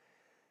 again,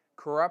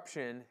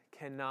 corruption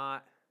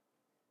cannot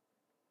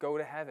go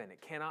to heaven.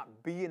 It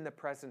cannot be in the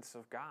presence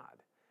of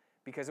God,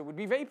 because it would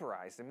be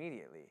vaporized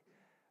immediately.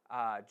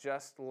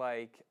 Just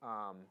like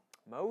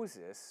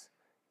Moses,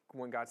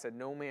 when God said,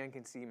 no man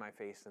can see my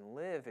face and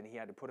live, and he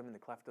had to put him in the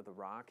cleft of the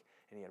rock,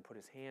 and he had to put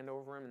his hand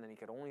over him, and then he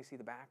could only see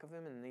the back of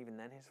him, and even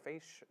then his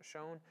face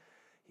shone.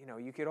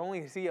 You could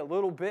only see a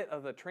little bit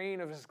of the train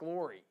of his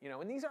glory.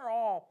 And these are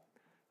all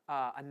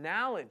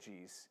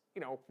analogies.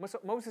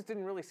 Moses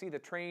didn't really see the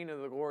train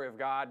of the glory of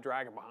God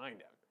dragging behind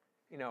him.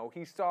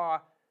 He saw,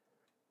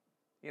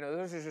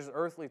 this is just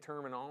earthly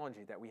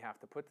terminology that we have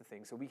to put to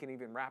things so we can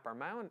even wrap our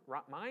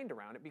mind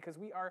around it, because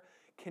we are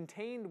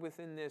contained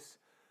within this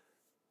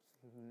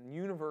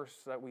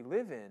universe that we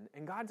live in,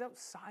 and God's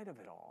outside of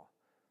it all,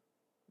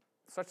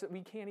 such that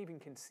we can't even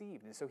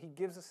conceive. And so he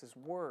gives us his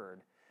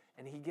word,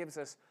 and he gives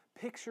us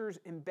pictures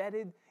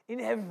embedded in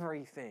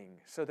everything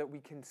so that we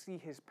can see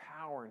his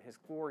power and his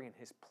glory and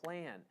his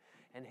plan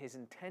and his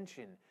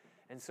intention,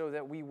 and so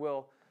that we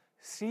will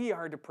see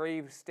our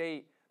depraved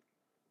state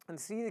and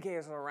see the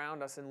chaos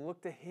around us and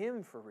look to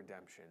him for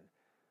redemption.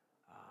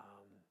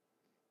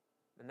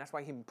 And that's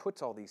why he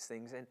puts all these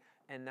things in.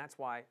 And that's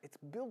why it's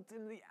built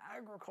into the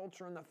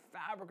agriculture and the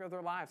fabric of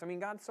their lives.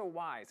 God's so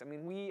wise.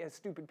 We as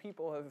stupid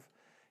people have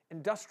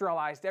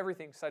industrialized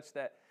everything such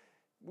that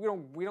we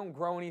don't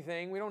grow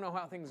anything. We don't know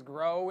how things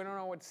grow. We don't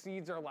know what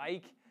seeds are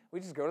like. We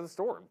just go to the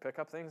store and pick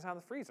up things out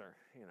of the freezer,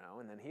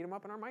 and then heat them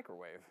up in our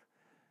microwave.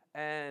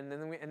 And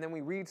then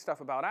we read stuff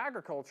about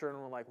agriculture, and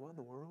we're like, what in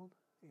the world?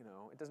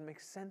 It doesn't make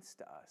sense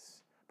to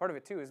us. Part of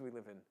it too is we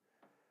live in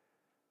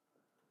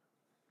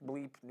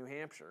bleep New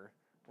Hampshire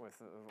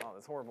with all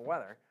this horrible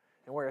weather.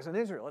 And whereas in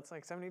Israel, it's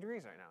like 70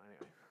 degrees right now.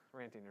 Anyway,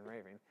 ranting and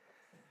raving.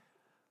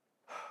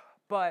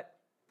 But,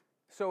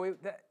 so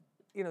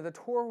the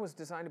Torah was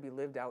designed to be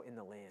lived out in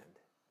the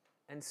land.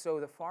 And so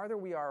the farther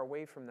we are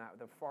away from that,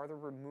 the farther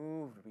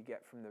removed we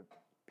get from the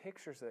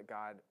pictures that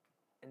God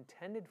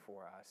intended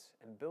for us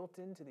and built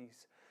into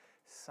these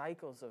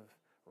cycles of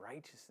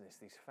righteousness,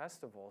 these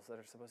festivals that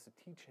are supposed to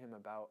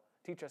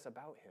teach us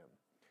about him.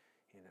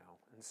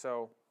 And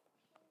so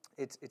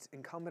it's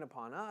incumbent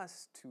upon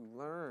us to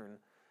learn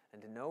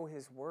and to know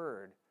his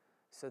word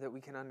so that we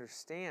can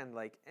understand,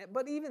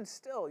 but even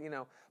still,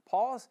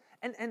 Paul's,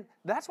 and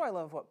that's why I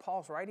love what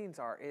Paul's writings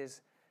are,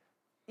 is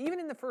even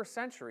in the first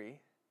century,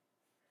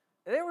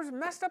 they were as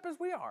messed up as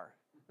we are.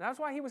 That's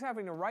why he was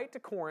having to write to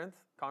Corinth,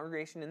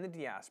 congregation in the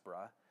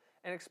diaspora,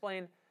 and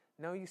explain,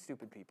 no, you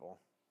stupid people,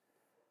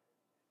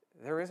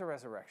 there is a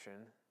resurrection.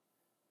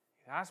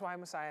 That's why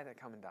Messiah had to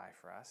come and die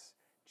for us.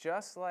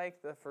 Just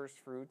like the first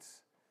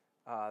fruits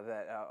of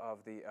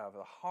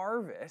the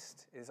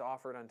harvest is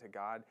offered unto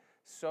God,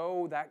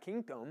 so that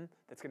kingdom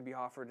that's going to be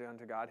offered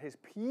unto God, his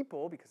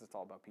people, because it's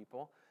all about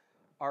people,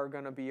 are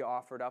going to be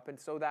offered up. And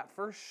so that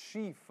first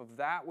sheaf of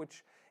that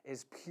which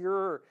is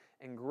pure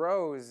and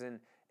grows and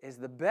is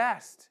the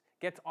best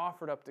gets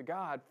offered up to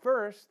God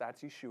first.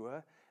 That's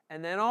Yeshua.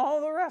 And then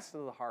all the rest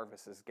of the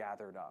harvest is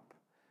gathered up.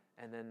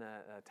 And then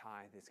the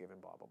tithe is given,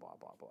 blah, blah, blah,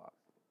 blah, blah.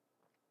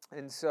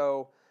 And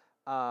so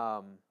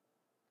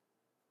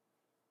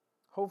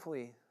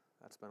hopefully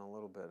that's been a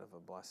little bit of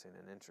a blessing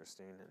and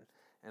interesting.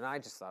 And I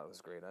just thought it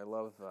was great. I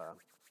love,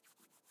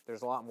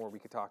 there's a lot more we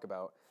could talk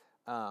about.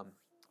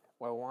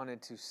 What I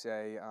wanted to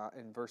say,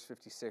 in verse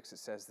 56, it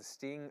says, the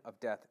sting of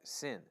death is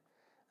sin,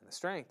 and the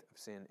strength of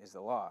sin is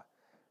the law.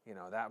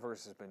 That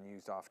verse has been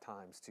used oft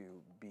times to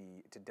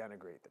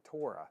denigrate the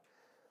Torah.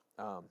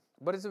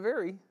 But it's a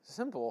very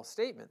simple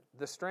statement.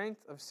 The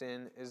strength of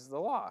sin is the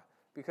law,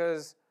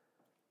 because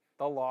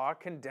the law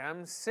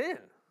condemns sin.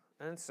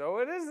 And so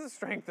it is the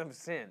strength of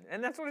sin.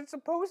 And that's what it's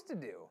supposed to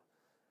do.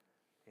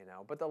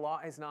 But the law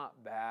is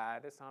not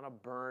bad. It's not a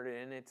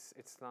burden.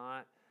 It's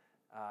not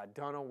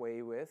done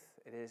away with.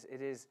 It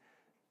is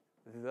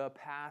the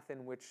path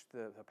in which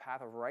the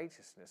path of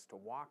righteousness to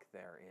walk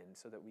therein,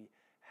 so that we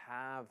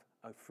have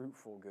a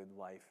fruitful, good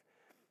life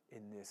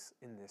in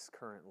this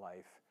current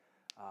life.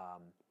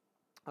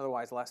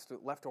 Otherwise, left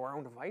to our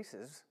own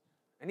devices,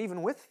 And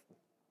even with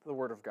the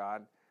Word of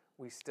God,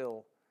 we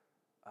still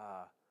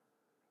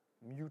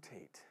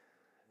mutate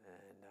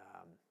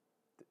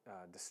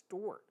and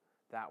distort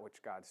that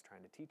which God's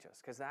trying to teach us.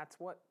 Because that's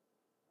what,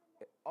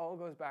 it all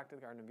goes back to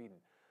the Garden of Eden.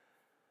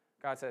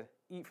 God said,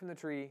 eat from the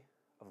tree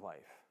of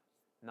life,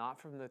 not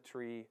from the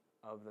tree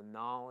of the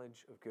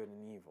knowledge of good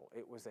and evil.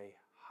 It was a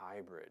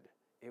hybrid.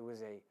 It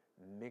was a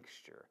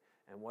mixture.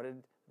 And what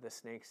did the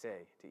snake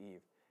say to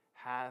Eve?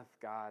 Hath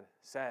God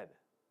said?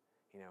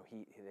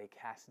 They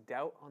cast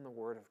doubt on the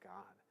Word of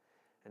God.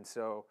 And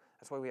so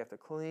that's why we have to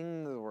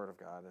cling to the Word of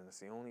God, and it's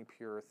the only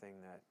pure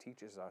thing that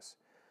teaches us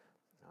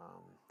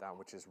that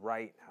which is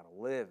right, how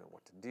to live, and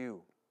what to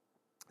do.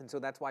 And so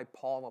that's why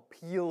Paul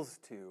appeals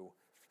to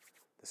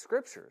the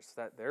Scriptures,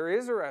 that there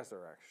is a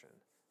resurrection,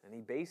 and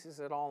he bases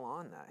it all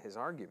on that, his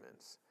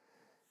arguments.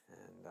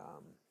 And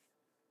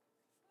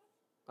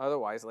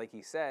otherwise, like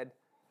he said,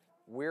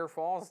 we're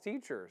false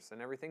teachers,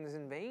 and everything's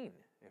in vain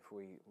if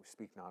we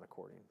speak not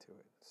according to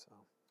it. So,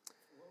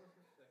 what was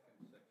the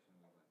second section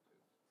we went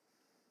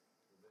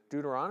to?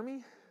 Deuteronomy?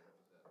 Yeah, what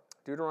was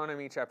that?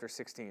 Deuteronomy chapter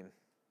 16.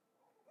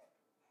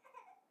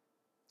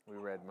 We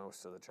read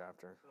most of the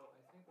chapter. So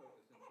I think what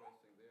was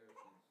interesting there,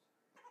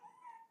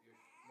 since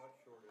you're much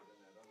shorter than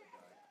that other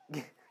guy,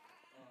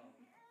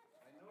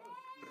 I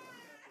noticed,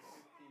 chapter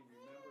 15,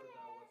 remember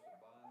thou wast a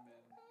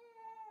bondman.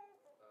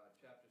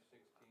 Chapter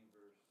 16,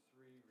 verse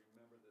 3,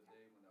 remember the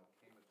day when thou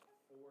camest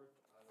forth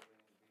out of the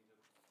land of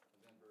Egypt.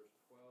 And then verse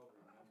 12,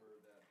 remember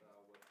that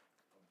thou wast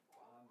a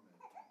bondman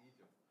in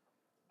Egypt.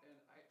 And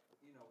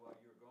while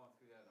you were going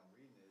through that, I'm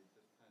reading it, it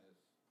just kind of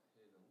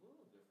hit a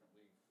little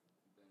differently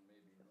than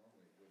maybe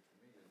normally it would to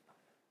me. Is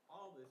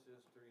all this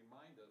is to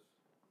remind us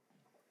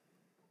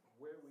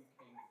where we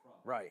came from.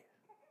 Right.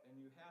 And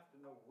you have to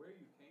know where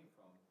you came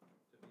from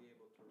to be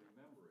able to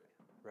remember it.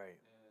 Right.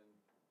 And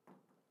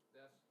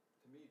that's,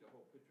 to me, the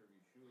whole picture of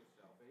Yeshua's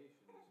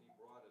salvation is he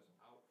brought us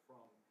out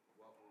from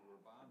what we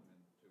were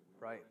bondmen to. We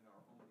Right. were in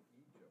our own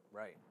Egypt.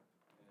 Right.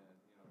 And,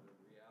 the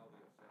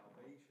reality of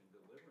salvation,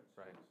 deliverance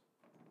Right. is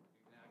you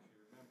can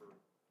actually remember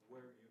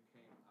where you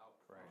came out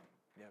from. Right.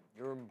 Yep.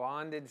 You're in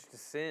bondage to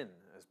sin,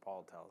 as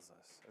Paul tells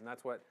us. And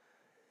that's what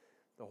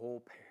the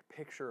whole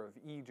picture of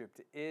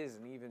Egypt is,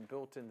 and even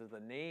built into the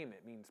name,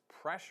 it means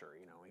pressure,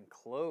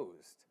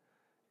 enclosed.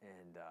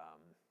 And,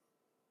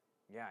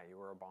 you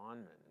were a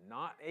bondman.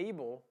 Not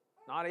able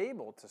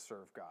to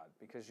serve God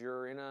because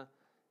you're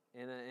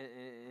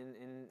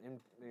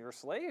you're a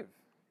slave,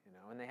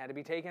 and they had to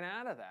be taken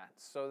out of that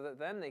so that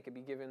then they could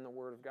be given the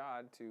Word of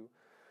God to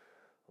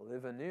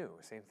live anew.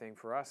 Same thing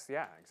for us.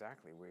 Yeah,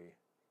 exactly.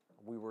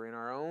 We were in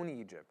our own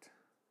Egypt,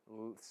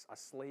 a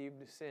slave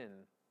to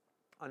sin,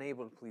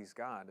 unable to please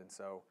God, and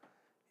so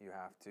you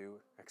have to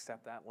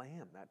accept that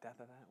lamb, that death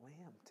of that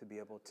lamb, to be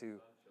able to. The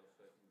Son shall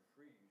set you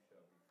free, you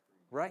shall be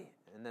free. Right,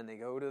 and then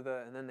they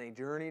and then they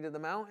journey to the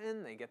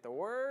mountain. They get the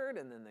Word,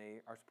 and then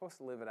they are supposed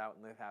to live it out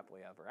and live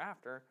happily ever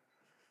after.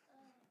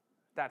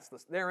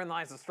 Therein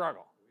lies the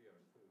struggle. We are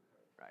too.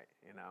 Right,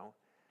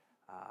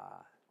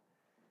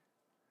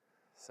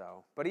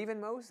 but even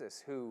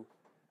Moses, who,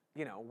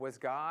 was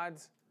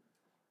God's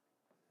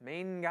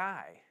main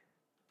guy,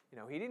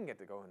 he didn't get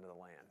to go into the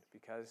land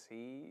because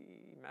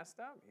he messed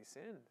up, he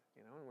sinned,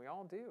 and we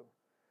all do.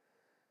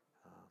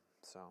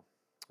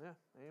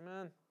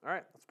 Amen. All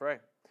right, let's pray.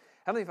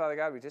 Heavenly Father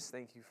God, we just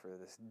thank you for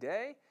this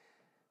day,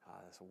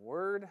 this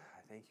word.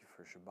 I thank you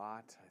for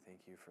Shabbat. I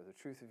thank you for the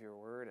truth of your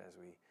word as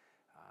we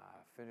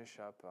finish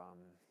up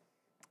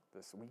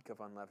this week of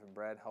unleavened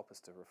bread. Help us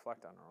to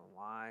reflect on our own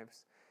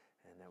lives,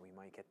 and that we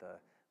might get the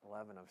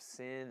leaven of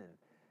sin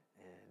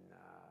and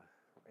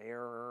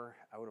error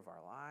out of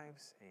our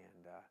lives.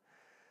 And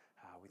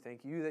we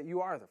thank you that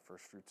you are the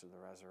first fruits of the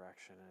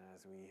resurrection. And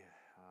as we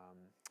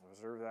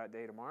observe that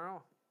day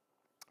tomorrow,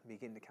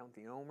 begin to count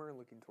the Omer,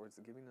 looking towards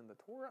the giving of the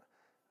Torah,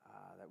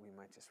 that we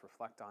might just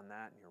reflect on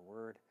that in your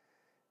word.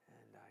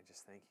 And I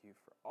just thank you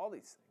for all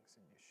these things.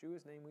 In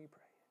Yeshua's name we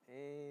pray.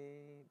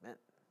 Amen.